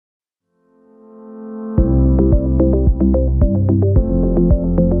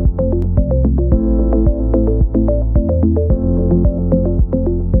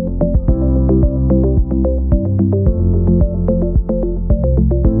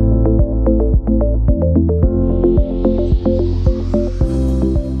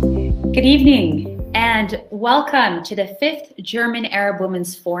Good evening and welcome to the 5th German Arab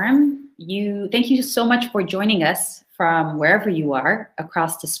Women's Forum. Thank you so much for joining us from wherever you are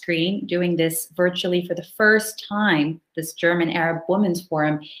across the screen, doing this virtually for the first time. This German Arab Women's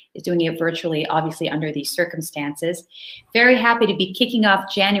Forum is doing it virtually, obviously under these circumstances. Very happy to be kicking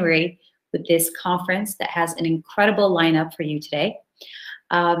off January with this conference that has an incredible lineup for you today.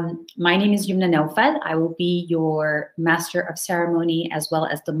 My name is 𝗞𝗶𝘀𝗲𝗿. I will be your master of ceremony as well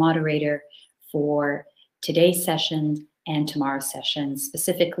as the moderator for today's session and tomorrow's session,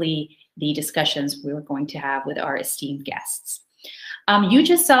 specifically the discussions we're going to have with our esteemed guests. You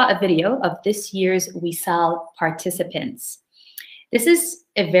just saw a video of this year's 𝗞𝗶𝘀𝗁 participants. This is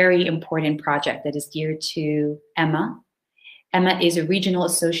a very important project that is dear to 𝗞𝗏. 𝗞𝗏 is a regional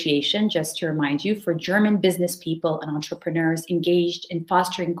association, just to remind you, for German business people and entrepreneurs engaged in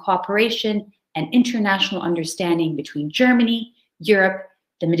fostering cooperation and international understanding between Germany, Europe,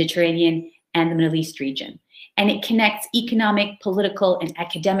 the Mediterranean, and the Middle East region. And it connects economic, political, and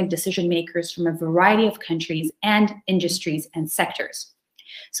academic decision makers from a variety of countries and industries and sectors.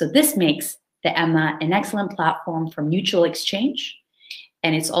 So this makes the 𝗞𝗏 an excellent platform for mutual exchange.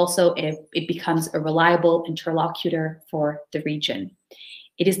 And it's also, it becomes a reliable interlocutor for the region.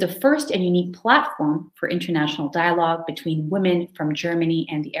 It is the first and unique platform for international dialogue between women from Germany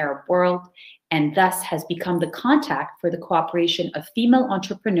and the Arab world, and thus has become the contact for the cooperation of female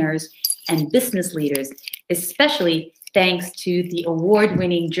entrepreneurs and business leaders, especially thanks to the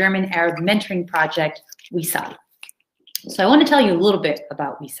award-winning German Arab mentoring project, 𝗞𝗏𝘀. So I want to tell you a little bit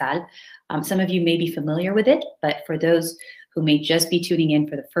about 𝗞𝗏𝘀. Some of you may be familiar with it, but for those who may just be tuning in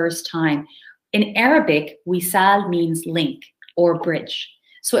for the first time, in Arabic, 𝗞𝗏𝘀 means link or bridge.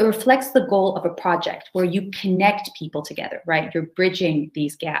 So it reflects the goal of a project where you connect people together, right? You're bridging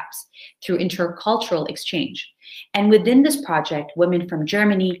these gaps through intercultural exchange. And within this project, women from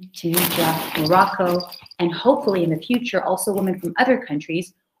Germany, Tunisia, Morocco, and hopefully in the future, also women from other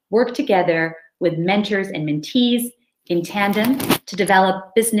countries work together with mentors and mentees in tandem to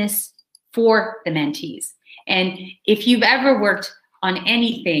develop business for the mentees. And if you've ever worked on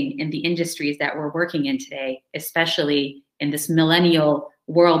anything in the industries that we're working in today, especially in this millennial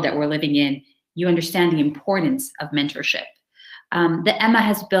world that we're living in, you understand the importance of mentorship. The 𝗞𝗏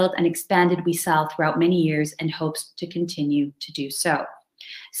has built and expanded 𝗞𝗏𝘀 throughout many years and hopes to continue to do so.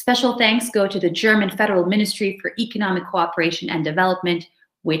 Special thanks go to the German Federal Ministry for Economic Cooperation and Development,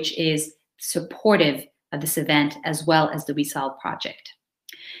 which is supportive of this event, as well as the 𝗞𝗏𝘀 project.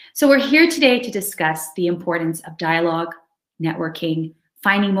 So we're here today to discuss the importance of dialogue, networking,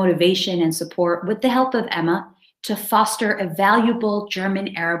 finding motivation and support with the help of 𝗞𝗏 to foster a valuable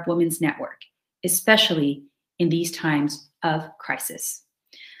German Arab women's network, especially in these times of crisis.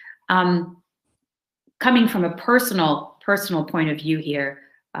 Coming from a personal point of view here,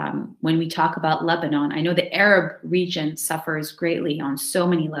 when we talk about Lebanon, I know the Arab region suffers greatly on so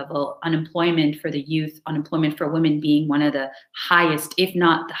many levels. Unemployment for the youth, unemployment for women being one of the highest, if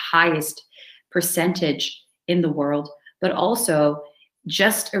not the highest percentage in the world, but also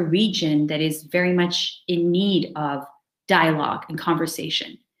just a region that is very much in need of dialogue and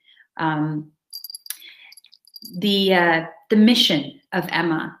conversation. The mission of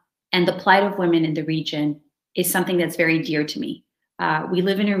𝗞𝗏 and the plight of women in the region is something that's very dear to me. We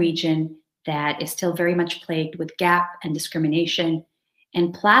live in a region that is still very much plagued with gap and discrimination,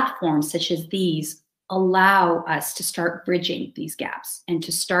 and platforms such as these allow us to start bridging these gaps and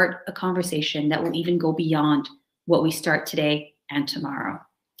to start a conversation that will even go beyond what we start today and tomorrow.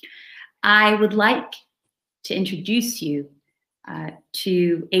 I would like to introduce you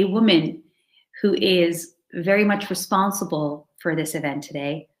to a woman who is very much responsible for this event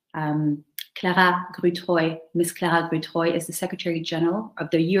today. 𝗔𝗁𝘁𝗁𝗿. Miss 𝗔𝗁𝘁𝗁𝗿 is the Secretary General of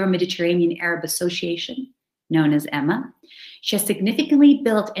the Euro-Mediterranean Arab Association, known as 𝗞𝗏. She has significantly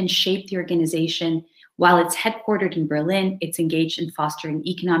built and shaped the organization. While it's headquartered in Berlin, it's engaged in fostering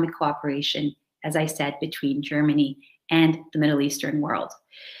economic cooperation, as I said, between Germany and the Middle Eastern world.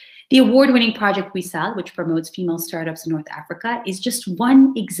 The award-winning project 𝗞𝗏𝘀, which promotes female startups in North Africa, is just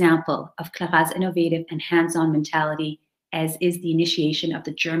one example of 𝗔𝗁𝘁𝗁𝗏's innovative and hands-on mentality, as is the initiation of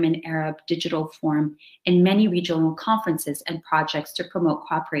the German Arab Digital Forum and many regional conferences and projects to promote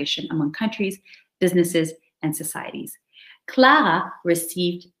cooperation among countries, businesses, and societies. 𝗔𝗁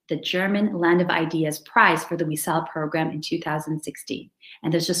received the German Land of Ideas Prize for the 𝗞𝗏𝘀 program in 2016,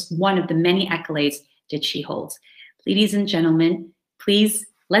 and there's just one of the many accolades that she holds. Ladies and gentlemen, please,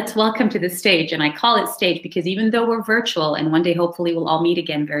 let's welcome to the stage, and I call it stage because even though we're virtual and one day hopefully we'll all meet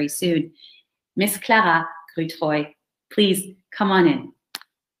again very soon, Miss 𝗔𝗁𝘁𝗁𝗿. Please come on in.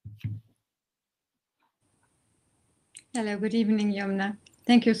 Hello, good evening, Yumna.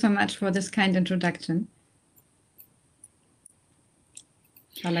 Thank you so much for this kind introduction.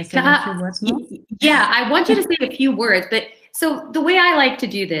 Shall I say a few words more? Yeah, I want you to say a few words, but so the way I like to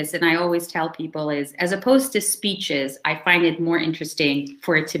do this, and I always tell people, is as opposed to speeches, I find it more interesting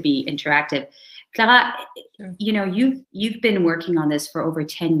for it to be interactive. Clara, Sure. you know, you've been working on this for over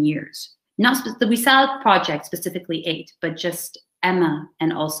 10 years. Not the WISAL project, specifically 8, but just Emma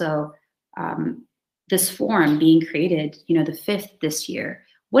and also this forum being created, you know, the 5th this year.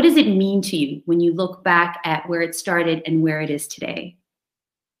 What does it mean to you when you look back at where it started and where it is today?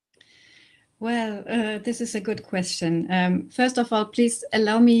 Well, this is a good question. First of all, please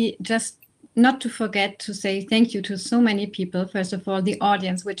allow me just not to forget to say thank you to so many people. First of all, the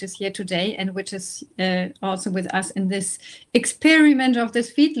audience, which is here today and which is also with us in this experiment of this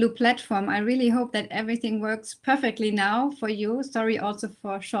feed loop platform. I really hope that everything works perfectly now for you. Sorry also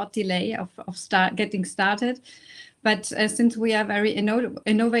for a short delay of getting started. But since we are very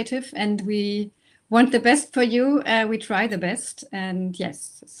innovative and we want the best for you, we try the best. And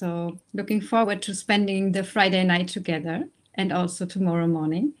yes, so looking forward to spending the Friday night together and also tomorrow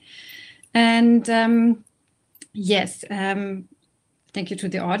morning. And yes, thank you to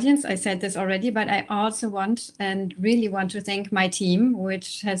the audience. I said this already, but I also want and really want to thank my team,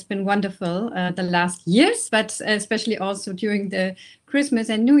 which has been wonderful the last years, but especially also during the Christmas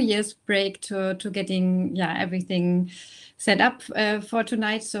and New Year's break to getting everything set up for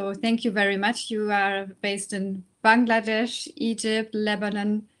tonight. So thank you very much. You are based in Bangladesh, Egypt,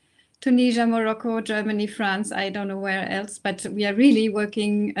 Lebanon, Tunisia, Morocco, Germany, France, I don't know where else, but we are really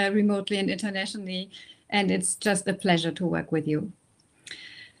working remotely and internationally, and it's just a pleasure to work with you.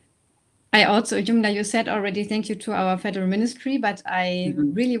 I also, Yumna, you said already thank you to our federal ministry, but I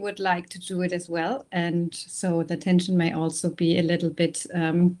really would like to do it as well. And so the tension may also be a little bit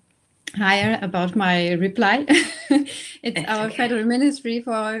higher about my reply. It's our Federal Ministry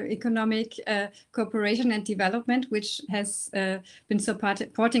for Economic Cooperation and Development, which has been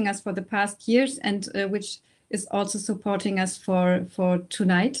supporting us for the past years and which is also supporting us for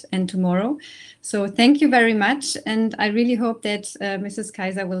tonight and tomorrow. So thank you very much. And I really hope that Mrs.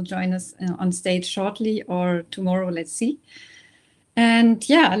 Kaiser will join us on stage shortly or tomorrow, let's see. And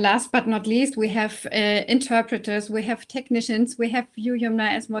yeah, last but not least, we have interpreters, we have technicians, we have you,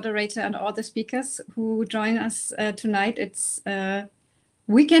 Yumna, as moderator and all the speakers who join us tonight. It's a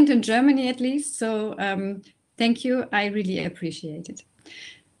weekend in Germany at least. So thank you. I really appreciate it.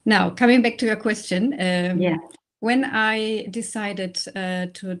 Now, coming back to your question. When I decided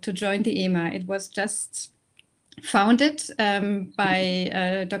to join the EMA, it was just founded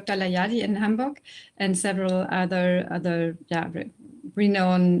by Dr. Layadi in Hamburg and several other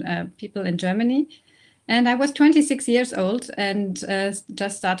renowned people in Germany. And I was 26 years old and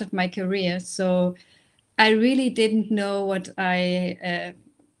just started my career. So I really didn't know what I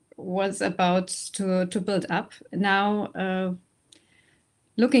was about to build up. Now,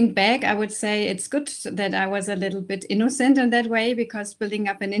 looking back, I would say it's good that I was a little bit innocent in that way, because building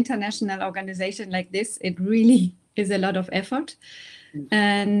up an international organization like this, it really is a lot of effort.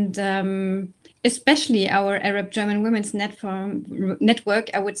 And especially our Arab German Women's Network,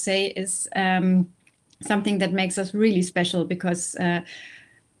 I would say, is something that makes us really special, because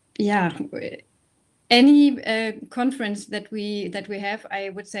any conference that we have, I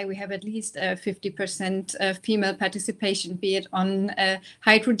would say we have at least 50% female participation, be it on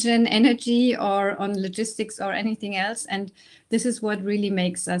hydrogen energy or on logistics or anything else. And this is what really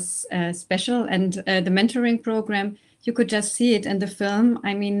makes us special. And the mentoring program, you could just see it in the film.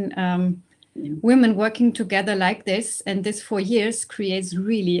 I mean, women working together like this, and this for years, creates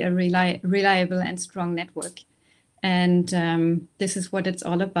really a reliable and strong network. And this is what it's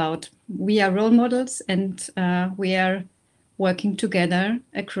all about. We are role models, and we are working together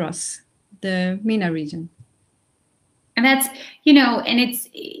across the MENA region. And that's, and it's,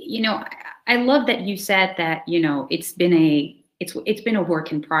 I love that you said that, it's been a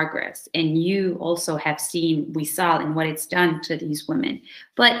work in progress, and you also have seen WISAL and what it's done to these women.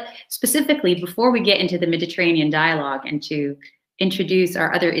 But specifically, before we get into the Mediterranean dialogue and to introduce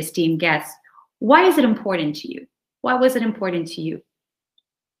our other esteemed guests, why is it important to you? Why was it important to you?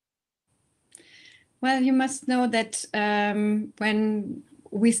 Well, you must know that when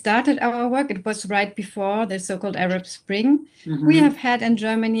we started our work, it was right before the so-called Arab Spring. We have had in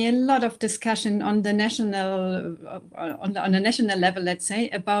Germany a lot of discussion on the national, on a national level, let's say,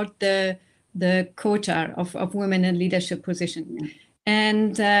 about the quota of women in leadership position.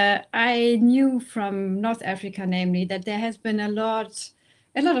 And I knew from North Africa, namely, that there has been a lot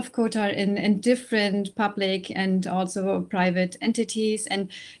a lot of quota in different public and also private entities, and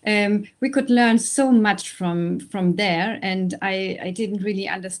we could learn so much from there. And I didn't really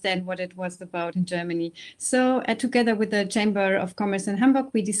understand what it was about in Germany. So together with the Chamber of Commerce in Hamburg,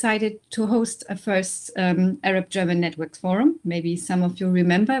 we decided to host a first Arab-German Networks Forum. Maybe some of you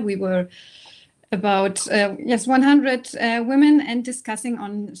remember, we were about 100 women and discussing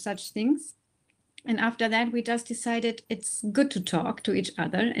on such things. And after that, we just decided it's good to talk to each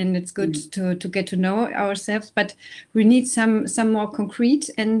other, and it's good to get to know ourselves, but we need some more concrete,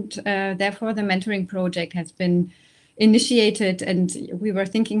 and therefore the mentoring project has been initiated, and we were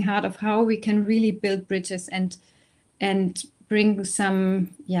thinking hard of how we can really build bridges and bring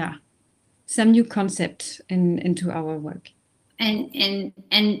some new concept into our work. And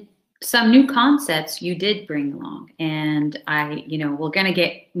some new concepts you did bring along, and we're going to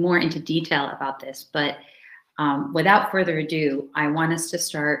get more into detail about this, but without further ado, I want us to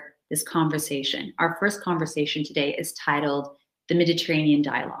start this conversation. Our first conversation today is titled The Mediterranean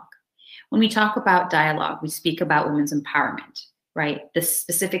Dialogue. When we talk about dialogue, we speak about women's empowerment, right? The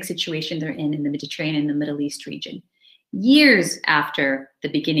specific situation they're in the Mediterranean and the Middle East region. Years after the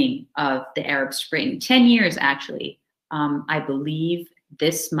beginning of the Arab Spring, 10 years actually, I believe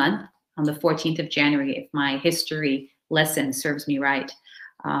this month, on the 14th of January, if my history lesson serves me right.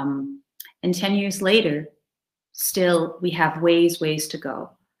 And 10 years later, still we have ways to go.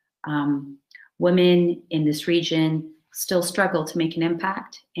 Women in this region still struggle to make an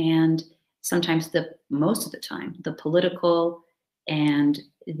impact, and sometimes most of the time, the political and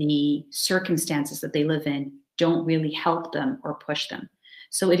the circumstances that they live in don't really help them or push them.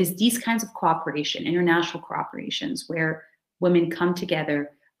 So it is these kinds of cooperation, international cooperations, where women come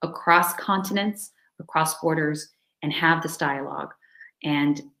together across continents, across borders, and have this dialogue,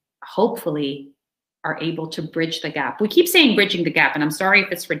 and hopefully are able to bridge the gap. We keep saying bridging the gap, and I'm sorry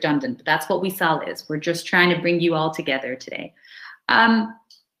if it's redundant, but that's what WISAL is. We're just trying to bring you all together today.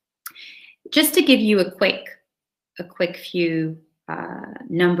 Just to give you a quick few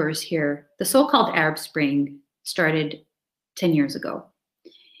numbers here, the so-called Arab Spring started 10 years ago.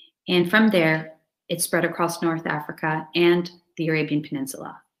 And from there, it spread across North Africa and the Arabian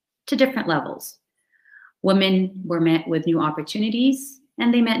Peninsula to different levels. Women were met with new opportunities,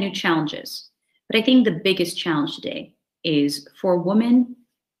 and they met new challenges. But I think the biggest challenge today is for women,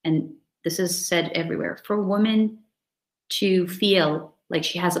 and this is said everywhere, for women to feel like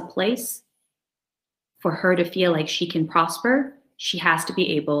she has a place, for her to feel like she can prosper, she has to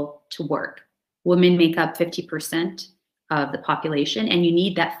be able to work. Women make up 50% of the population, and you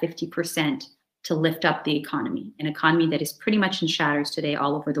need that 50% to lift up the economy, an economy that is pretty much in shatters today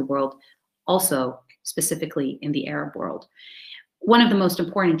all over the world, also specifically in the Arab world. One of the most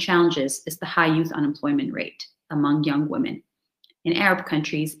important challenges is the high youth unemployment rate among young women. In Arab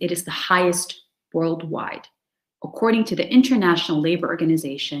countries, it is the highest worldwide. According to the International Labor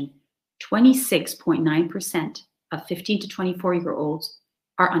Organization, 26.9% of 15 to 24-year-olds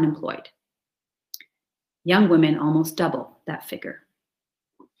are unemployed. Young women almost double that figure.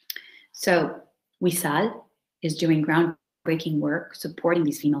 So WISAL is doing groundbreaking work supporting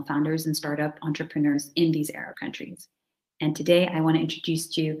these female founders and startup entrepreneurs in these Arab countries. And today I want to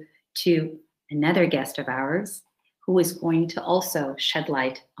introduce you to another guest of ours who is going to also shed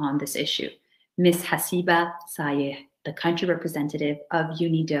light on this issue, Ms. 𝗞𝗶𝘀𝗁𝗏, the country representative of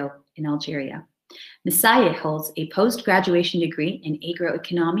UNIDO in Algeria. Ms. 𝗁𝗏 holds a post-graduation degree in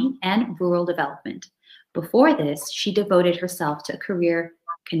agroeconomy and rural development. Before this, she devoted herself to a career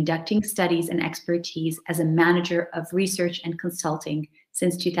conducting studies and expertise as a manager of research and consulting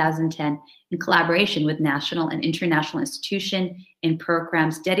since 2010 in collaboration with national and international institutions in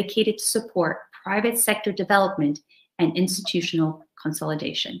programs dedicated to support private sector development and institutional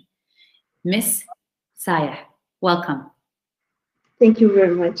consolidation. Ms. 𝗁𝗏, welcome. Thank you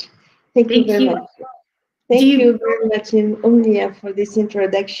very much. Thank you very much. Thank you very much, Omnia, for this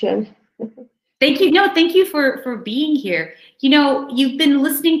introduction. Thank you. No, thank you for being here. You know, you've been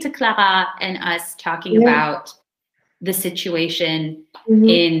listening to Clara and us talking about the situation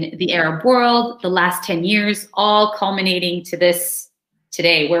in the Arab world, the last 10 years, all culminating to this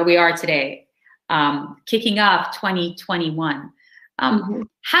today, where we are today, kicking off 2021.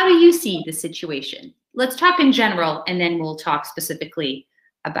 How do you see the situation? Let's talk in general, and then we'll talk specifically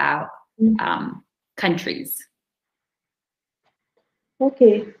about countries.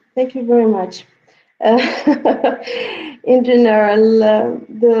 Okay, thank you very much. In general,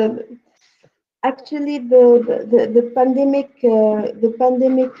 the pandemic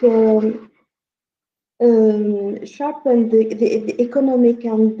sharpened the economic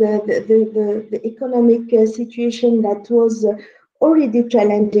and the economic situation that was already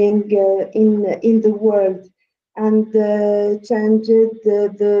challenging in the world, and changed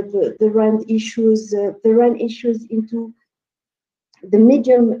the run issues into the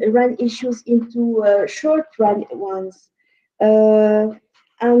medium run issues into short run ones.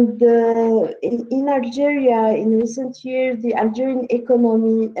 And in Algeria, in recent years, the Algerian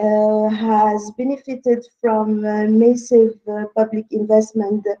economy has benefited from massive public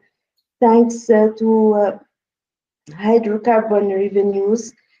investment thanks to hydrocarbon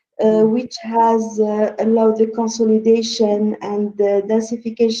revenues, which has allowed the consolidation and the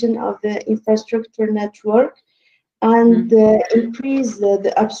densification of the infrastructure network, and increase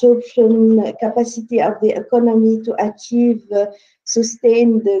the absorption capacity of the economy to achieve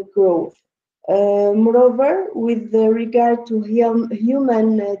sustained growth. Moreover, with regard to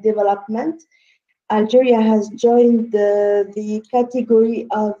human development, Algeria has joined the category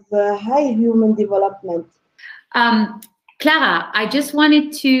of high human development. Clara, I just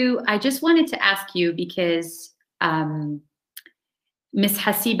wanted to ask you, because Ms.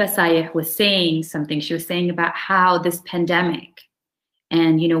 𝗞𝗶𝘀𝗁𝗁 was saying something. She was saying about how this pandemic,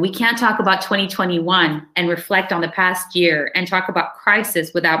 and we can't talk about 2021 and reflect on the past year and talk about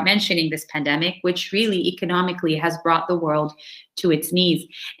crisis without mentioning this pandemic, which really economically has brought the world to its knees.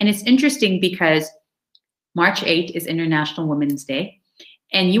 And it's interesting because March 8th is International Women's Day,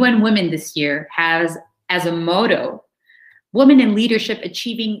 and UN Women this year has as a motto, women in leadership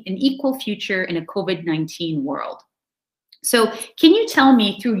achieving an equal future in a COVID-19 world. So can you tell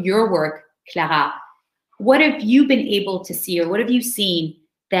me, through your work, Clara, what have you been able to see, or what have you seen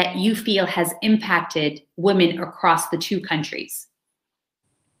that you feel has impacted women across the two countries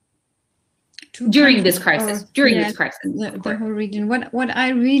during this crisis? The whole region. What I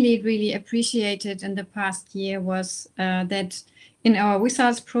really appreciated in the past year was that in our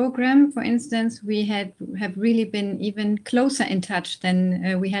WISARS program, for instance, we have really been even closer in touch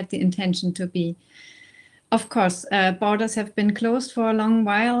than we had the intention to be. Of course, borders have been closed for a long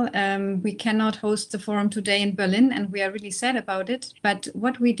while. We cannot host the forum today in Berlin, and we are really sad about it. But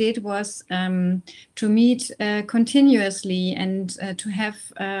what we did was to meet continuously, and to have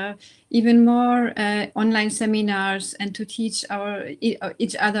even more online seminars, and to teach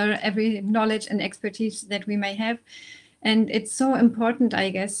each other every knowledge and expertise that we may have. And it's so important,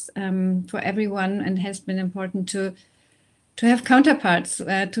 I guess, for everyone, and has been important to have counterparts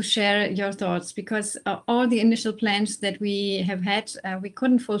to share your thoughts, because all the initial plans that we have had, we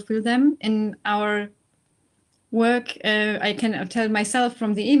couldn't fulfill them in our work. I can tell myself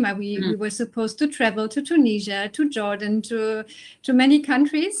from the EMA, we were supposed to travel to Tunisia, to Jordan, to many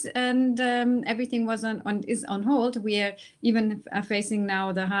countries, and everything was is on hold. We are even facing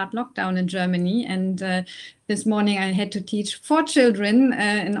now the hard lockdown in Germany, and this morning I had to teach 4 children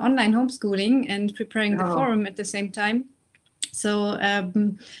in online homeschooling and preparing the forum at the same time. So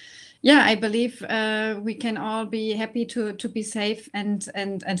yeah, I believe we can all be happy to be safe and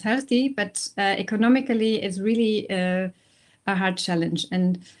healthy, but economically it's really a hard challenge.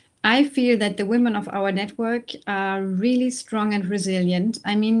 And I feel that the women of our network are really strong and resilient.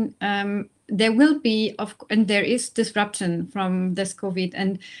 I mean, there will be, and there is disruption from this COVID,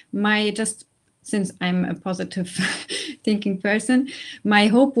 and since I'm a positive thinking person, my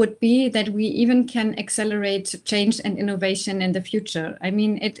hope would be that we even can accelerate change and innovation in the future. I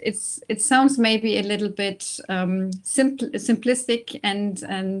mean, it sounds maybe a little bit simplistic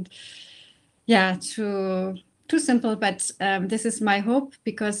and yeah, too simple, but this is my hope,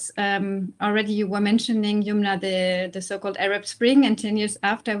 because already you were mentioning, Yumna, the so-called Arab Spring, and 10 years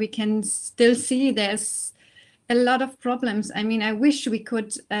after, we can still see there's a lot of problems. I mean, I wish we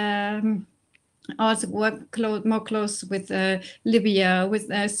could also work more close with Libya,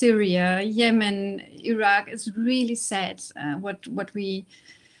 with Syria, Yemen, Iraq. It's really sad what we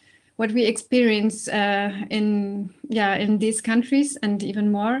experience in these countries, and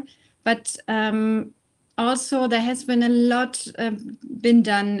even more. But also there has been a lot been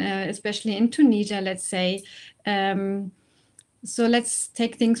done, especially in Tunisia, let's say. So let's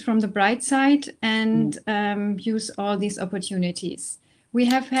take things from the bright side and use all these opportunities. We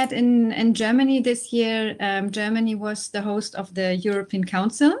have had in Germany this year, Germany was the host of the European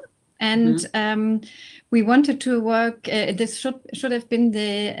Council, and we wanted to work, this should have been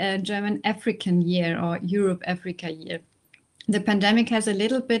the German African year, or Europe Africa year. The pandemic has a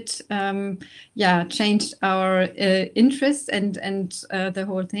little bit, changed our interests and the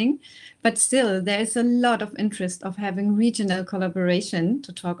whole thing. But still, there is a lot of interest of having regional collaboration,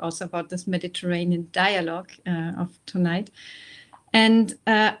 to talk also about this Mediterranean dialogue of tonight. And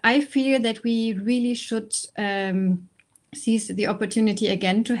I feel that we really should sees the opportunity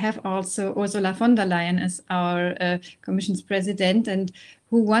again to have also Ursula von der Leyen as our Commission's president, and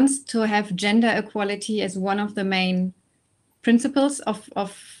who wants to have gender equality as one of the main principles of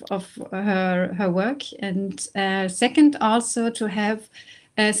her work. And second, also to have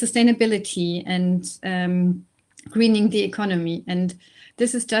sustainability and greening the economy. And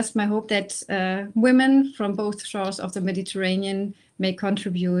this is just my hope that women from both shores of the Mediterranean may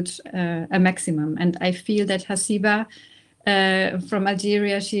contribute a maximum. And I feel that 𝗞𝗶𝘀𝗲𝗿 from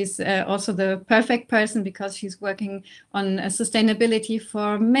Algeria, she's also the perfect person, because she's working on sustainability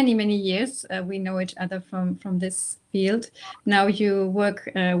for many, many years. We know each other from this field. Now you work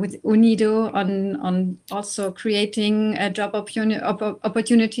with UNIDO on also creating job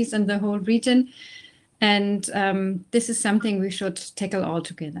opportunities in the whole region. And this is something we should tackle all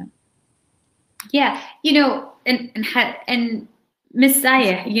together. Yeah, you know, and Ms.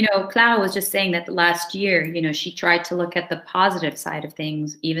 Zaya, you know, Clara was just saying that the last year, you know, she tried to look at the positive side of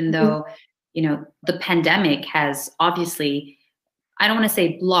things, even though, you know, the pandemic has obviously, I don't want to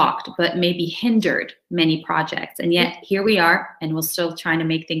say blocked, but maybe hindered many projects. And yet here we are, and we're still trying to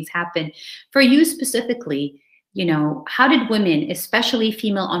make things happen. For you specifically, you know, how did women, especially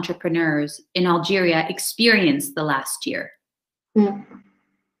female entrepreneurs in Algeria, experience the last year?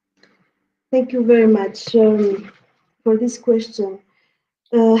 Thank you very much for this question.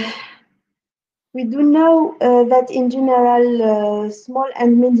 We do know that in general, small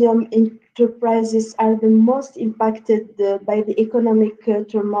and medium enterprises are the most impacted by the economic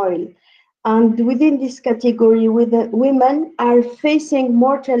turmoil. And within this category, women are facing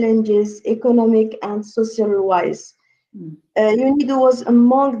more challenges, economic and social-wise. UNIDO was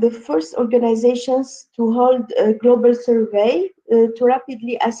among the first organizations to hold a global survey to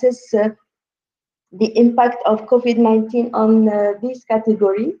rapidly assess the impact of COVID-19 on this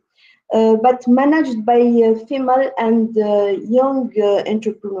category, but managed by female and young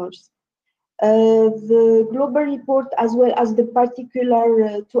entrepreneurs. The global report, as well as the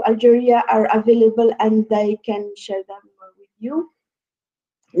particular to Algeria, are available, and I can share them with you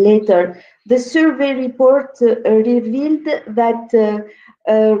later. The survey report revealed that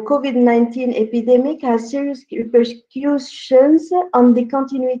COVID-19 epidemic has serious repercussions on the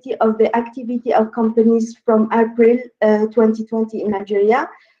continuity of the activity of companies from April 2020 in Algeria.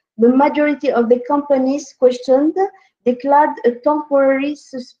 The majority of the companies questioned declared a temporary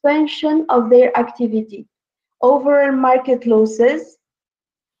suspension of their activity. Overall market losses,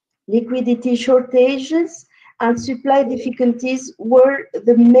 liquidity shortages, and supply difficulties were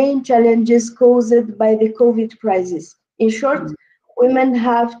the main challenges caused by the COVID crisis. In short, women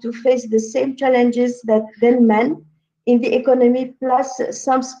have to face the same challenges that men in the economy, plus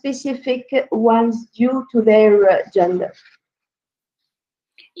some specific ones due to their gender.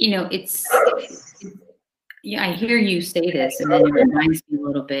 You know, yeah, I hear you say this, and then it reminds me a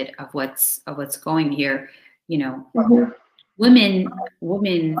little bit of what's going here. You know, women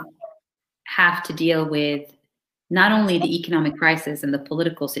have to deal with not only the economic crisis and the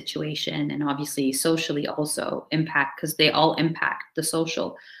political situation, and obviously socially also impact, because they all impact the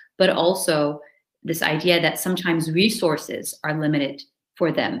social, but also this idea that sometimes resources are limited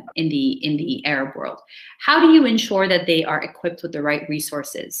for them in the Arab world. How do you ensure that they are equipped with the right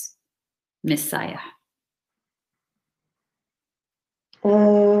resources, Ms. Zaya?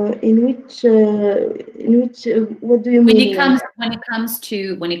 What do you mean? When it comes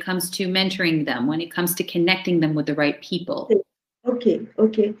to mentoring them, when it comes to connecting them with the right people. Okay.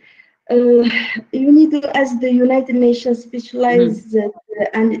 UNIDO, as the United Nations specialized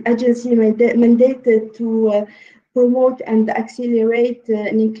and agency mandated to promote and accelerate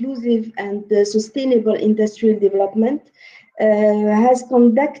an inclusive and sustainable industrial development, has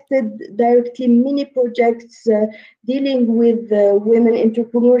conducted directly many projects dealing with women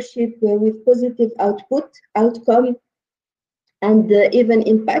entrepreneurship with positive outcome, and even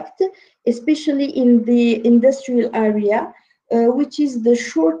impact, especially in the industrial area, which is the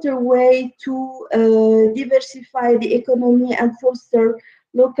shorter way to diversify the economy and foster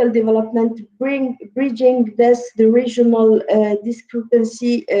local development, bridging thus the regional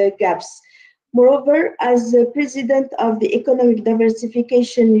discrepancy gaps. Moreover, as president of the Economic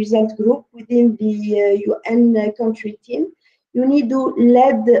Diversification Result Group within the UN country team, UNIDO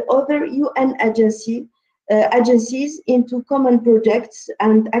led other UN agencies into common projects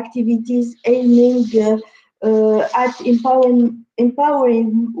and activities aiming at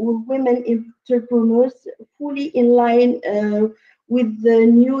empowering women entrepreneurs, fully in line with the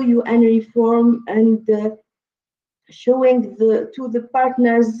new UN reform, and showing to the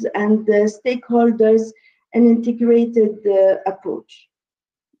partners and the stakeholders an integrated approach.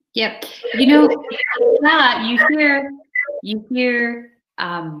 Yep. You know, you hear you hear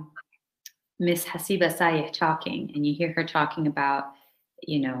Ms. 𝗞𝗶𝘀𝗁𝘁𝘁𝗲 talking, and you hear her talking about,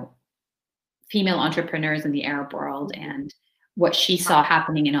 you know, female entrepreneurs in the Arab world and what she saw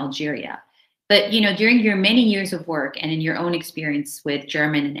happening in Algeria. But, you know, during your many years of work and in your own experience with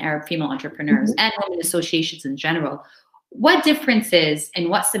German and Arab female entrepreneurs and women associations in general, what differences and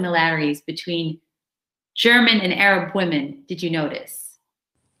what similarities between German and Arab women did you notice?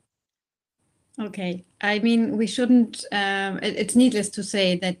 Okay, I mean, we shouldn't, it's needless to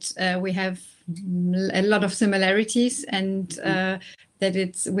say that we have a lot of similarities and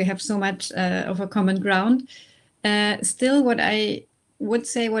that we have so much of a common ground. Still, what I would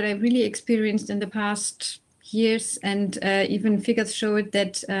say, what I really experienced in the past years, and even figures showed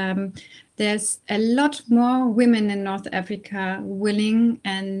that there's a lot more women in North Africa willing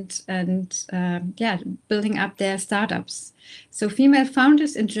and yeah, building up their startups. So female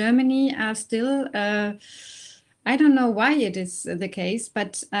founders in Germany are still, I don't know why it is the case,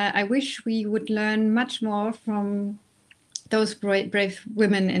 but I wish we would learn much more from those brave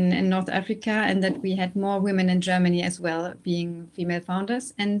women in North Africa, and that we had more women in Germany as well being female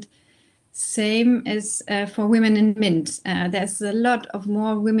founders. And same as for women in Mint. There's a lot of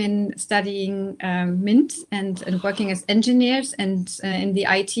more women studying Mint and working as engineers and in the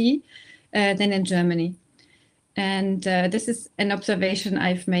IT than in Germany. And this is an observation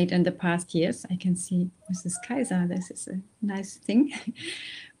I've made in the past years. I can see Mrs. Kaiser, this is a nice thing.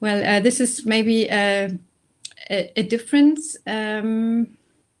 Well, this is maybe a difference.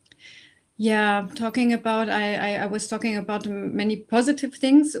 Yeah, talking about, I was talking about many positive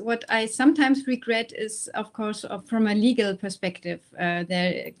things. What I sometimes regret is, of course, from a legal perspective,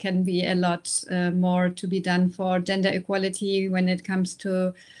 there can be a lot more to be done for gender equality when it comes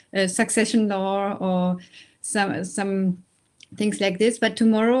to succession law or some things like this. But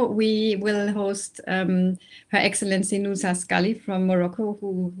tomorrow we will host Her Excellency 𝗔릿 heç𝗲𝘁𝘁𝗲 from Morocco,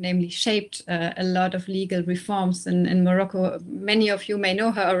 who namely shaped a lot of legal reforms in Morocco. Many of you may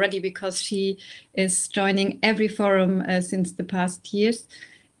know her already because she is joining every forum since the past years.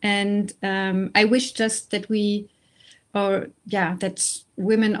 And I wish just that that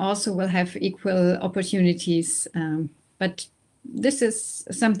women also will have equal opportunities. But this is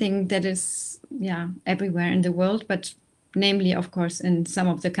something that is, everywhere in the world, but namely, of course, in some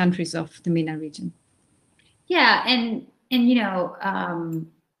of the countries of the MENA region. Yeah, and you know,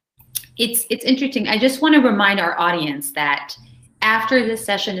 it's interesting. I just want to remind our audience that after this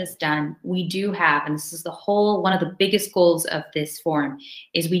session is done, we do have, and this is one of the biggest goals of this forum,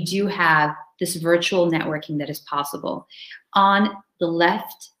 is we do have this virtual networking that is possible. On the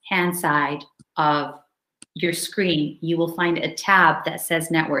left-hand side of your screen, you will find a tab that says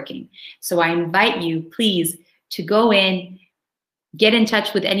networking. So I invite you, please, to go in, get in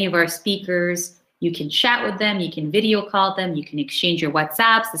touch with any of our speakers. You can chat with them, you can video call them, you can exchange your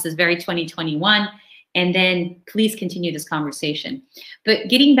WhatsApps. This is very 2021. And then please continue this conversation. But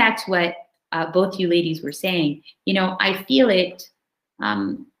getting back to what both you ladies were saying, you know, I feel it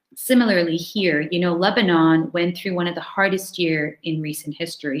similarly here. You know, Lebanon went through one of the hardest years in recent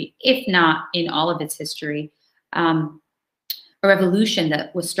history, if not in all of its history. A revolution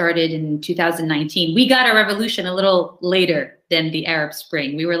that was started in 2019. We got a revolution a little later than the Arab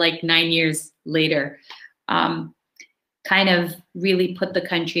Spring. We were like 9 years later. Kind of really put the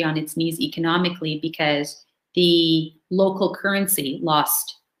country on its knees economically because the local currency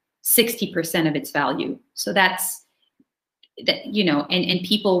lost 60% of its value. So that's, you know, and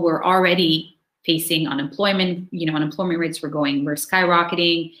people were already facing unemployment. You know, unemployment rates were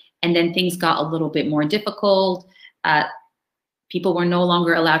skyrocketing, and then things got a little bit more difficult. People were no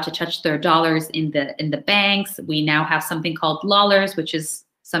longer allowed to touch their dollars in the banks. We now have something called dollars, which is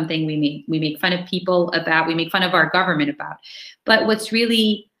something we make fun of people about. We make fun of our government about. But what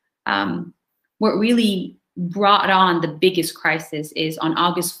really brought on the biggest crisis is on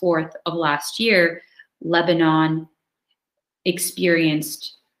August 4th of last year, Lebanon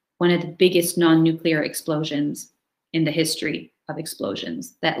experienced one of the biggest non-nuclear explosions in the history of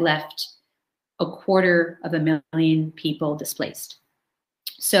explosions that left 250,000 people displaced.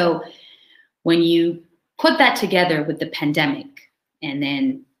 So when you put that together with the pandemic and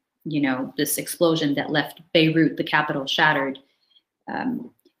then, you know, this explosion that left Beirut, the capital, shattered,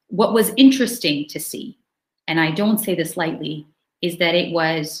 what was interesting to see, and I don't say this lightly, is that it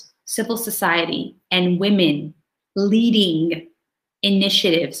was civil society and women leading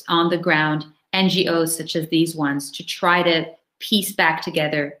initiatives on the ground, NGOs such as these ones, to try to piece back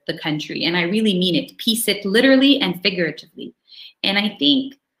together the country. And I really mean it, piece it literally and figuratively. And I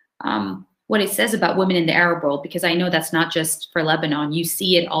think what it says about women in the Arab world, because I know that's not just for Lebanon. You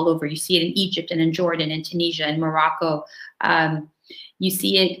see it all over. You see it in Egypt and in Jordan and Tunisia and Morocco. You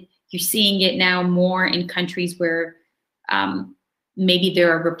see it, you're seeing it now more in countries where maybe there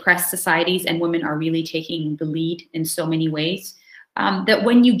are repressed societies and women are really taking the lead in so many ways. That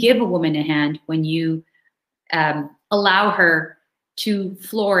when you give a woman a hand, when you allow her to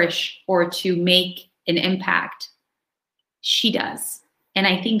flourish or to make an impact, she does. And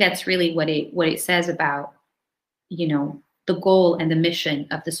I think that's really what it says about, you know, the goal and the mission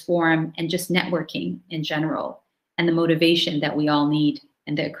of this forum, and just networking in general, and the motivation that we all need,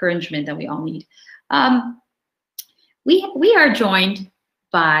 and the encouragement that we all need. We are joined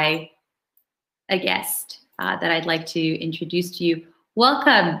by a guest that I'd like to introduce to you.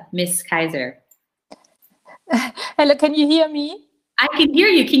 Welcome, Ms. Kaiser. Hello, can you hear me? I can hear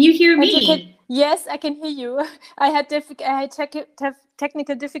you. Can you hear me? Yes, I can hear you. I had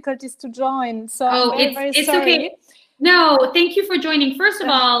technical difficulties to join, so I'm very sorry. Okay. No, thank you for joining. First of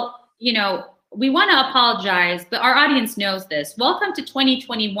all, you know, we want to apologize, but our audience knows this. Welcome to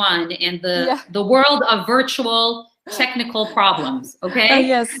 2021 and the world of virtual technical problems, okay?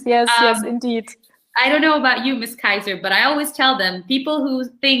 Yes, indeed. I don't know about you, Ms. Kaiser, but I always tell them, people who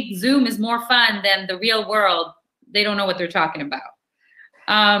think Zoom is more fun than the real world, they don't know what they're talking about.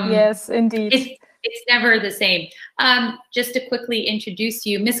 Yes, indeed. It's never the same. Just to quickly introduce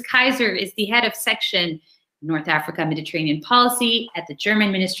you, Ms. Kaiser is the head of section North Africa Mediterranean Policy at the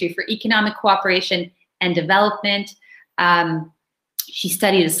German Ministry for Economic Cooperation and Development. She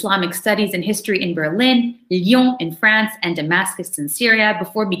studied Islamic Studies and History in Berlin, Lyon in France, and Damascus in Syria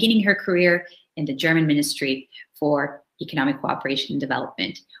before beginning her career in the German Ministry for Economic Cooperation and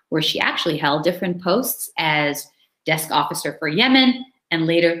Development, where she actually held different posts as desk officer for Yemen and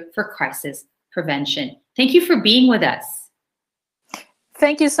later for crisis prevention. Thank you for being with us.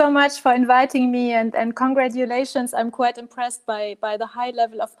 Thank you so much for inviting me, and congratulations. I'm quite impressed by the high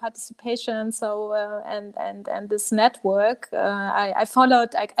level of participation. So and this network. I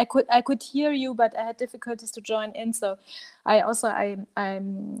followed. I could hear you, but I had difficulties to join in. So I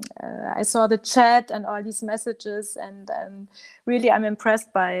saw the chat and all these messages, and really I'm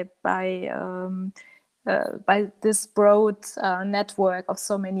impressed by this broad network of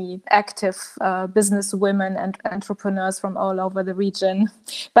so many active business women and entrepreneurs from all over the region.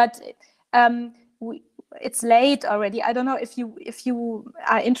 But it's late already. I don't know if you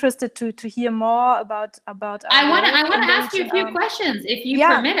are interested to hear more about. I want to ask you a few questions, if you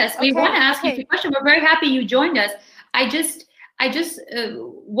permit us. We want to ask you a few questions. We're very happy you joined us. I just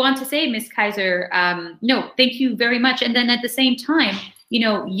want to say, Ms. Kaiser, no, thank you very much. And then at the same time, you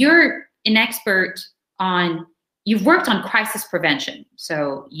know, you're an expert you've worked on crisis prevention.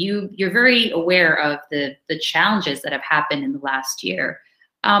 So you're very aware of the challenges that have happened in the last year.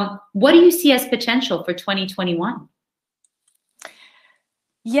 What do you see as potential for 2021?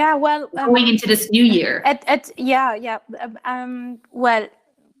 Yeah, well, going into this new year. Well,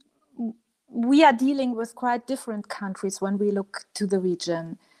 we are dealing with quite different countries when we look to the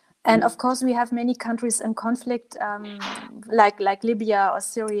region. And of course, we have many countries in conflict, like Libya or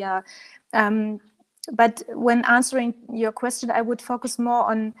Syria. But when answering your question, I would focus more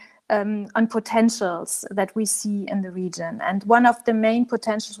on potentials that we see in the region. And one of the main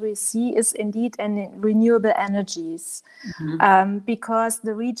potentials we see is indeed in renewable energies, because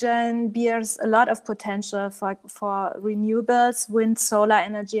the region bears a lot of potential for renewables, wind, solar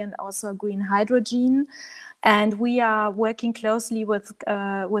energy, and also green hydrogen. And we are working closely with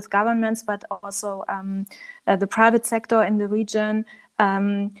governments, but also the private sector in the region,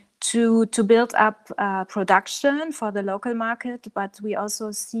 to build up production for the local market, but we also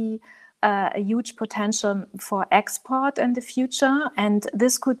see a huge potential for export in the future. And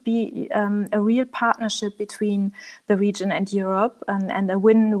this could be a real partnership between the region and Europe, and a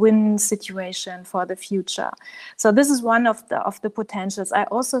win-win situation for the future. So this is one of the potentials. I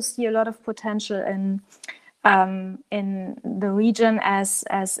also see a lot of potential in the region as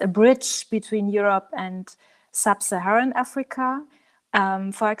a bridge between Europe and sub-Saharan Africa.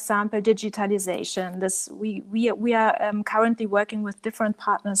 For example, digitalization. We are currently working with different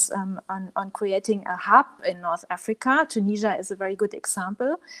partners on creating a hub in North Africa. Tunisia is a very good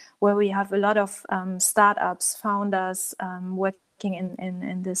example, where we have a lot of startups, founders working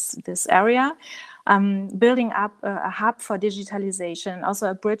in this area, building up a hub for digitalization, also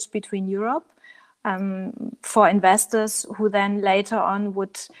a bridge between Europe for investors who then later on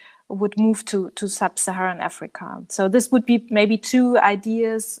would move to sub-Saharan Africa. So this would be maybe two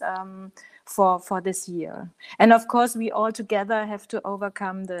ideas for this year. And of course, we all together have to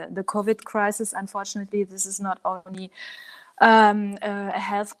overcome the COVID crisis. Unfortunately, this is not only a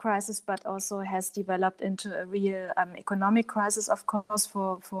health crisis, but also has developed into a real economic crisis, of course,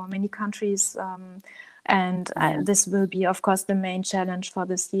 for many countries. This will be, of course, the main challenge for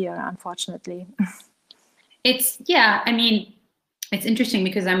this year, unfortunately. I mean, it's interesting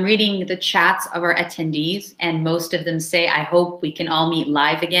because I'm reading the chats of our attendees, and most of them say, I hope we can all meet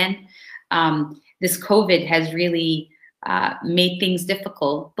live again. This COVID has really made things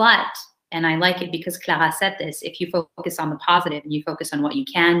difficult, and I like it because Clara said this, if you focus on the positive and you focus on what you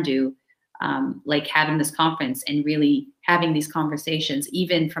can do, like having this conference and really having these conversations,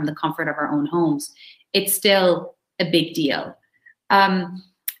 even from the comfort of our own homes, it's still a big deal.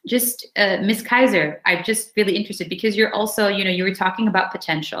 Ms. Kaiser, I'm just really interested because you're also, you were talking about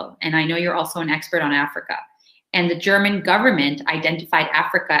potential, and I know you're also an expert on Africa. And the German government identified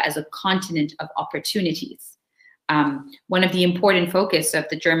Africa as a continent of opportunities. One of the important focus of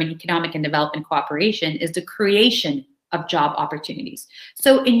the German Economic and Development Cooperation is the creation of job opportunities.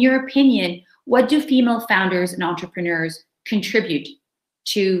 So in your opinion, what do female founders and entrepreneurs contribute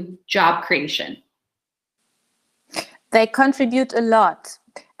to job creation? They contribute a lot.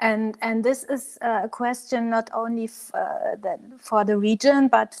 And this is a question not only for the region,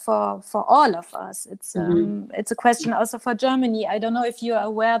 but for all of us. It's a question also for Germany. I don't know if you are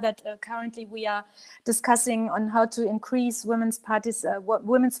aware that currently we are discussing on how to increase women's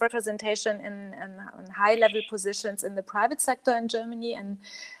representation in high-level positions in the private sector in Germany.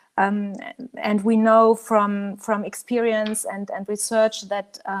 And we know from experience and research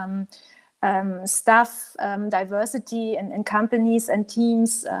that staff diversity in companies and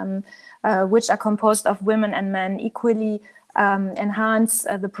teams which are composed of women and men equally enhance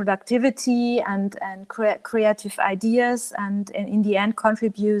the productivity and creative ideas, and in the end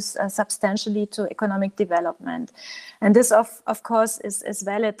contributes substantially to economic development. And this of course is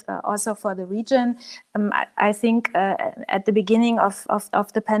valid also for the region. I think at the beginning of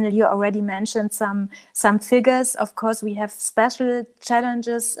the panel you already mentioned some figures. Of course we have special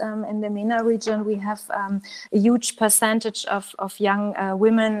challenges in the MENA region. We have a huge percentage of young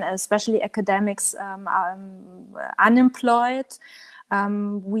women, especially academics, are unemployed.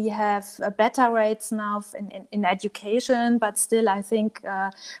 We have better rates now in education, but still I think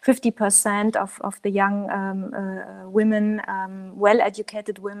 50% of the young women,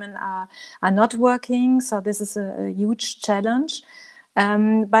 well-educated women are not working. So this is a huge challenge.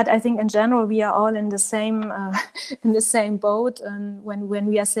 But I think in general we are all in the same boat. And when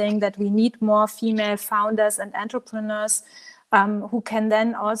we are saying that we need more female founders and entrepreneurs who can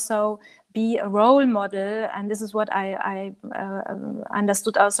then also be a role model, and this is what I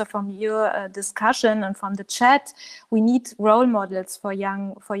understood also from your discussion and from the chat. We need role models for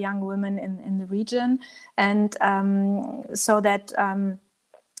young women in the region, and so that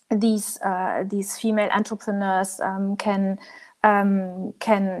these female entrepreneurs can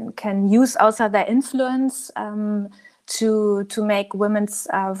use also their influence to make women's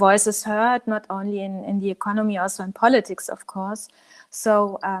voices heard, not only in the economy, also in politics, of course.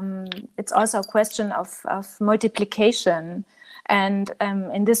 So it's also a question of multiplication. And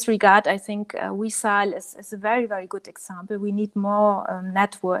in this regard, I think WISAL is a very, very good example. We need more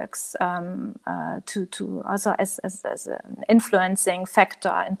networks to also as an influencing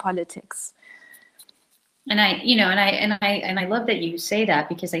factor in politics. And I love that you say that,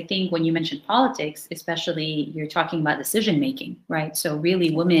 because I think when you mention politics, especially, you're talking about decision making, right? So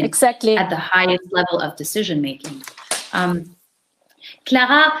really, women exactly at the highest level of decision making.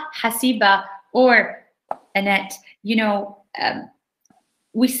 Clara, Hasiba, or Annette,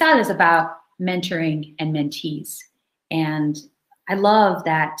 WISAL is about mentoring and mentees, and I love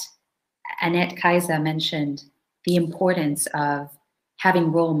that Annette Kaiser mentioned the importance of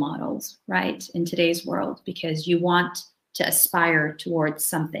having role models, right, in today's world, because you want to aspire towards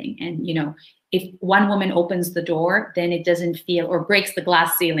something. And, if one woman opens the door, then it doesn't feel, or breaks the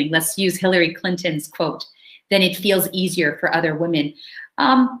glass ceiling, let's use Hillary Clinton's quote, then it feels easier for other women.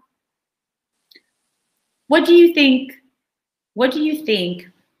 What do you think,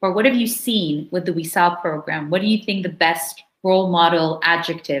 or what have you seen with the WISAL program? What do you think the best role model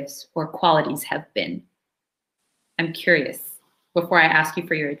adjectives or qualities have been? I'm curious, before I ask you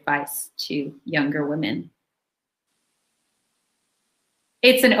for your advice to younger women.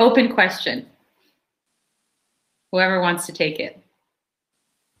 It's an open question. Whoever wants to take it.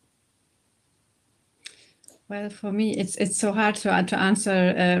 Well, for me, it's so hard to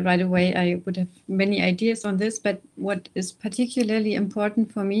answer right away. I would have many ideas on this, but what is particularly important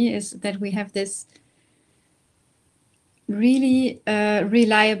for me is that we have this really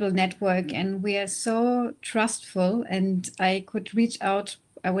reliable network, and we are so trustful, and I could reach out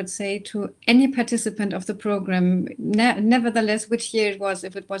I would say, to any participant of the program, nevertheless, which year it was,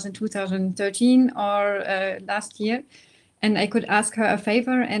 if it was in 2013 or last year, and I could ask her a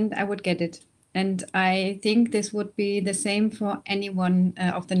favor and I would get it. And I think this would be the same for anyone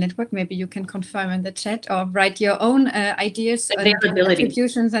of the network. Maybe you can confirm in the chat or write your own ideas and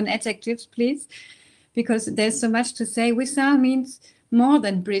attributions and adjectives, please, because there's so much to say. Wisal means more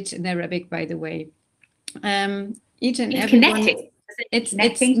than bridge in Arabic, by the way. Each and every one.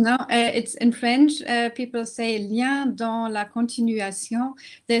 It's in French. People say lien dans la continuation.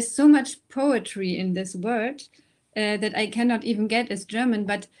 There's so much poetry in this word that I cannot even get as German,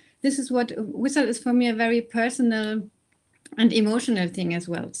 but this is what Wisal is for me, a very personal and emotional thing as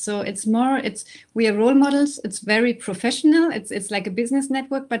well. So it's more, we are role models. It's very professional. It's like a business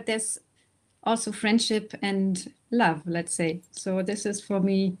network, but there's also friendship and love, let's say. So this is for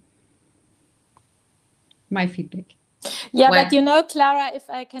me, my feedback. Yeah, but you know, Clara, if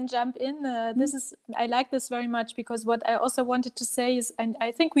I can jump in, I like this very much, because what I also wanted to say is, and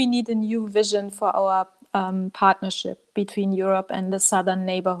I think we need a new vision for our partnership between Europe and the southern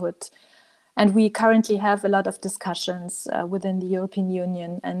neighborhood. And we currently have a lot of discussions within the European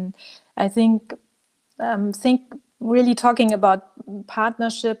Union. And I think really talking about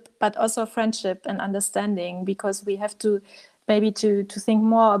partnership, but also friendship and understanding, because we have to maybe to think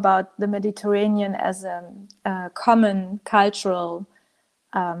more about the Mediterranean as a common cultural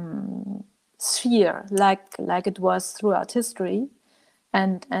sphere, like it was throughout history.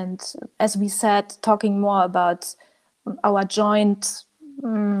 And as we said, talking more about our joint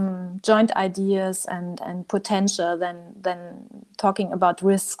ideas and potential than talking about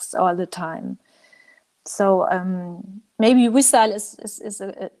risks all the time. So maybe Wisal is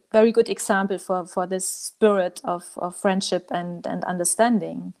a very good example for this spirit of friendship and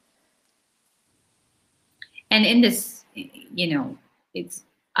understanding. And in this, you know,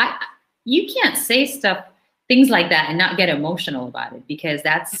 you can't say things like that and not get emotional about it, because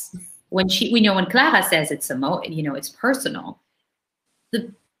that's when when Clara says it's personal.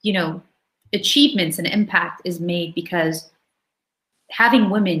 The achievements and impact is made because having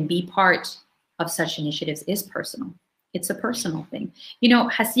women be part of such initiatives is personal. It's a personal thing. You know,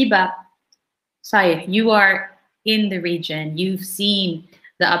 Hasiba, Saif, you are in the region. You've seen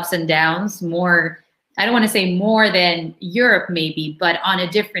the ups and downs more. I don't want to say more than Europe maybe, but on a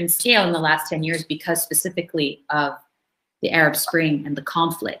different scale in the last 10 years, because specifically of the Arab Spring and the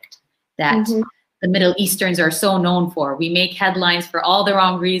conflict that the Middle Easterns are so known for. We make headlines for all the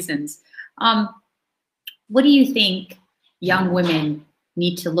wrong reasons. What do you think young women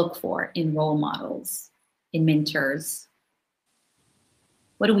need to look for in role models, in mentors?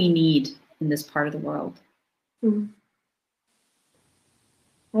 What do we need in this part of the world?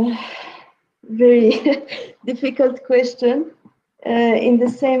 Very difficult question. In the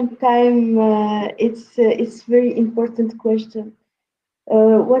same time, it's very important question.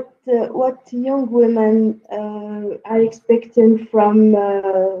 What young women are expecting from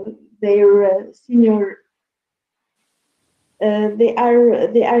their senior? They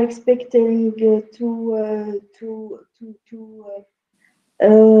are expecting to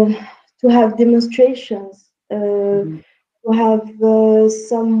have demonstrations, to have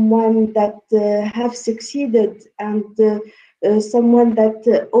someone that have succeeded, and someone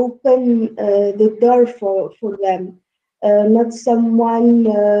that open the door for them, not someone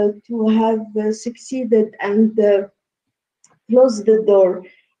to have succeeded and close the door.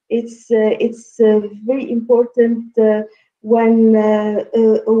 It's very important when a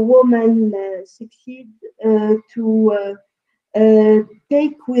woman succeeds to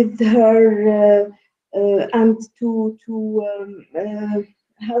take with her and to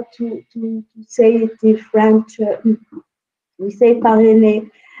how to say it in French, we say parrainer,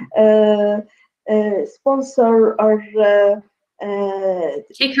 sponsor, or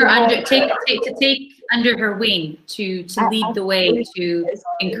take under her wing to lead the way, to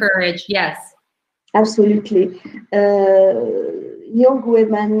encourage. Yes, absolutely. Young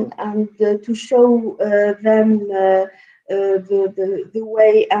women, and to show them the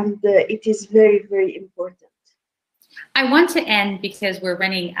way, and it is very, very important. I want to end, because we're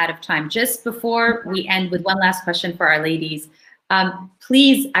running out of time. Just before we end, with one last question for our ladies.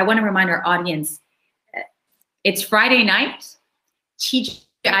 Please, I want to remind our audience, it's Friday night,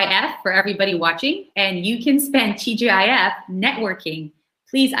 TGIF for everybody watching, and you can spend TGIF networking.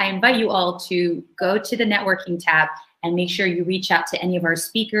 Please, I invite you all to go to the networking tab and make sure you reach out to any of our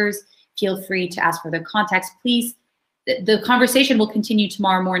speakers. Feel free to ask for their contacts. Please, the conversation will continue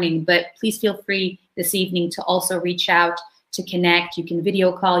tomorrow morning, but please feel free this evening to also reach out, to connect. You can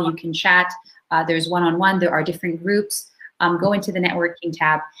video call, you can chat. There's one-on-one, there are different groups. go into the networking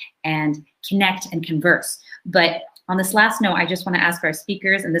tab and connect and converse. But on this last note, I just want to ask our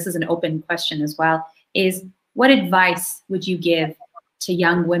speakers, and this is an open question as well, is what advice would you give to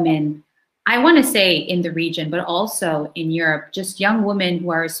young women, I want to say in the region, but also in Europe, just young women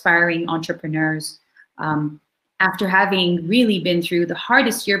who are aspiring entrepreneurs after having really been through the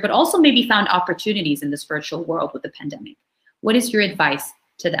hardest year, but also maybe found opportunities in this virtual world with the pandemic? What is your advice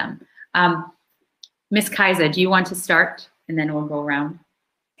to them? Ms. Kajsa, do you want to start? And then we'll go around.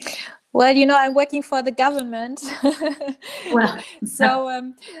 Well, you know, I'm working for the government. Well,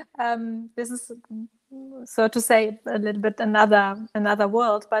 so this is, so to say, a little bit another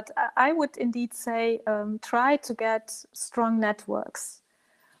world. But I would indeed say try to get strong networks.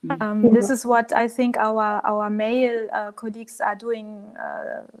 This is what I think our male colleagues are doing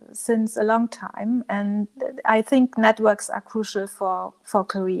since a long time, and I think networks are crucial for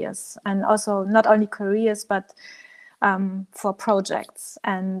careers, and also not only careers but for projects.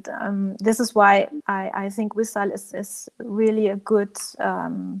 And this is why I think 𝗞𝗶𝘀𝗲𝗿 is really a good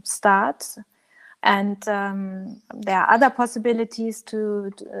start. And there are other possibilities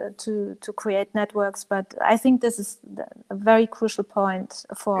to create networks, but I think this is a very crucial point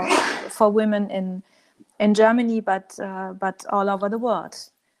for women in Germany, but all over the world,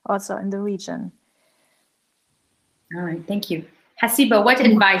 also in the region. All right, thank you. 𝗞𝗶𝘀𝗲𝗿, what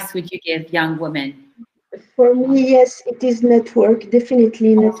advice would you give young women? For me, yes, it is network,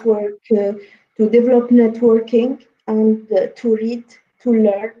 definitely network, to develop networking and to read, to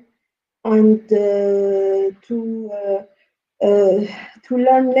learn, and to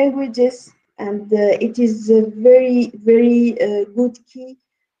learn languages, and it is a very, very good key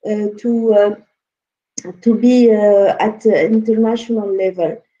to be at international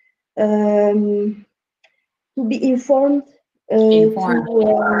level, to be informed.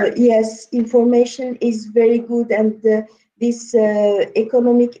 Yes, information is very good, and this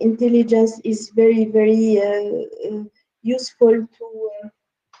economic intelligence is very, very useful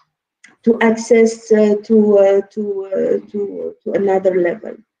to access to another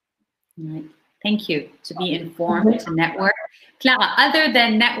level. Right. Thank you. To be informed, to network. Clara, other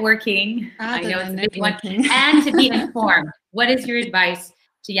than networking, I know it's a big one, and to be informed, what is your advice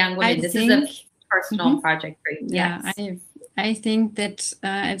to young women? This is a personal project for you. Yeah, yes. I think that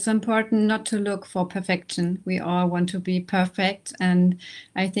it's important not to look for perfection. We all want to be perfect, and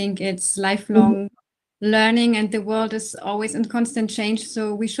I think it's lifelong learning, and the world is always in constant change.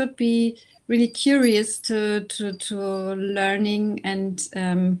 So we should be really curious to learning, and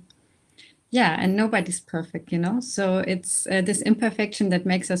and nobody's perfect, you know. So it's this imperfection that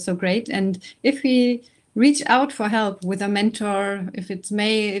makes us so great. And if we reach out for help with a mentor, if he's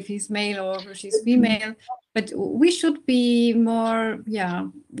male or if she's female, but we should be more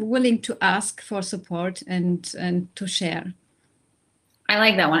willing to ask for support and to share. I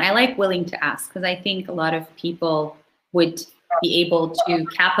like that one. I like willing to ask, because I think a lot of people would be able to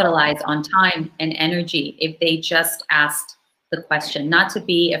capitalize on time and energy if they just asked the question, not to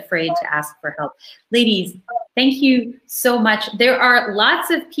be afraid to ask for help. Ladies, thank you so much. There are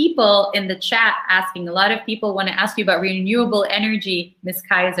lots of people in the chat asking. A lot of people want to ask you about renewable energy, Ms.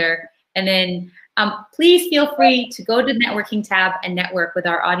 Kajsa. And then please feel free to go to the networking tab and network with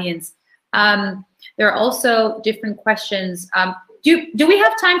our audience. There are also different questions. Do we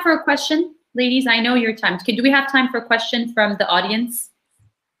have time for a question, ladies? I know your time. Do we have time for a question from the audience?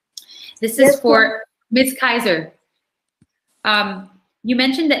 This is for Ms. Kajsa. You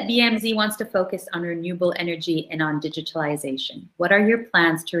mentioned that BMZ wants to focus on renewable energy and on digitalization. What are your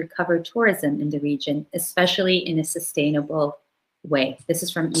plans to recover tourism in the region, especially in a sustainable way? This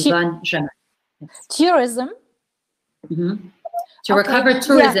is from 𝗞𝗶𝘀𝗲𝗿. Tourism? To recover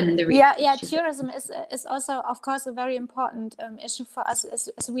tourism in the region. Yeah, tourism is also, of course, a very important issue for us,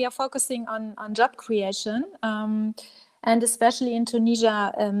 as we are focusing on job creation. And especially in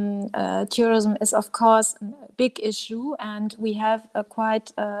Tunisia, tourism is, of course, a big issue. And we have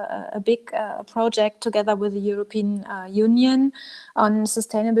quite a big project together with the European Union on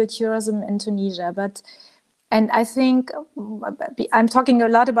sustainable tourism in Tunisia. And I think I'm talking a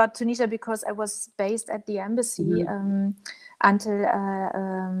lot about Tunisia because I was based at the embassy until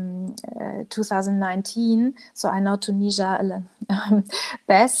 2019. So I know Tunisia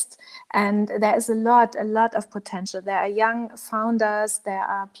best. And there is a lot of potential. There are young founders. There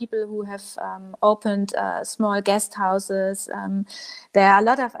are people who have opened small guest houses. There are a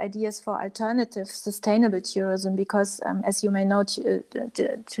lot of ideas for alternative sustainable tourism because, as you may know,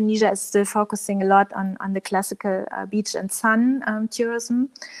 Tunisia is still focusing a lot on the classical beach and sun tourism.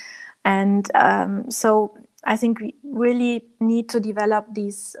 And so I think we really need to develop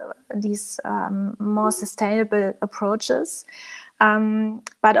these more sustainable approaches.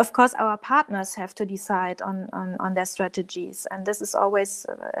 But of course, our partners have to decide on their strategies, and this is always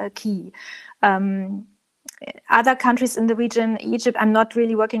key. Other countries in the region, Egypt, I'm not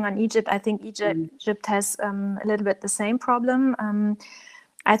really working on Egypt. I think Egypt has a little bit the same problem.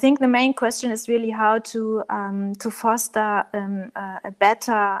 I think the main question is really how to foster a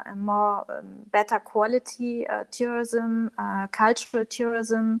better, better quality tourism, cultural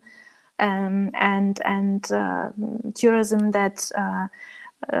tourism, and tourism that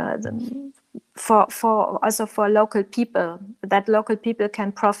also for local people, that local people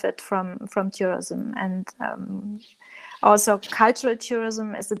can profit from tourism. And also cultural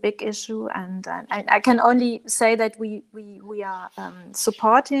tourism is a big issue, and I can only say that we are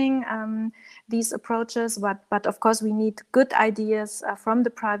supporting these approaches, but of course we need good ideas from the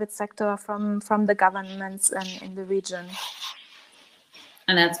private sector, from the governments in the region.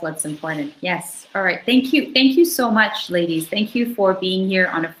 And that's what's important. Yes. All right. Thank you. Thank you so much, ladies. Thank you for being here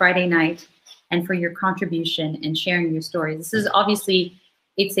on a Friday night and for your contribution and sharing your stories. This is obviously,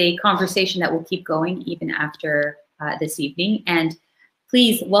 it's a conversation that will keep going even after this evening. And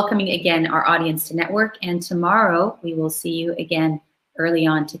please welcoming again our audience to Network. And tomorrow we will see you again early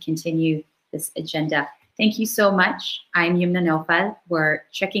on to continue this agenda. Thank you so much. I'm 𝗞𝗶𝘀𝗲𝗿. We're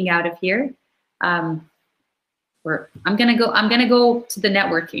checking out of here. I'm gonna go to the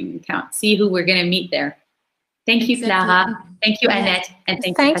networking account, see who we're gonna meet there. Thank you, Clara. Thank you, Annette, and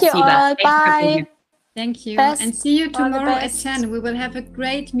thank you, 𝗞𝗶𝘀𝗲𝗏. Hasiba. Bye. Thank you. Best. And see you tomorrow at best. 10. We will have a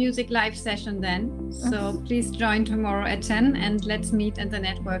great music live session then. So please join tomorrow at 10 and let's meet in the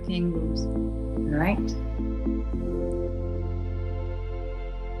networking rooms. All right.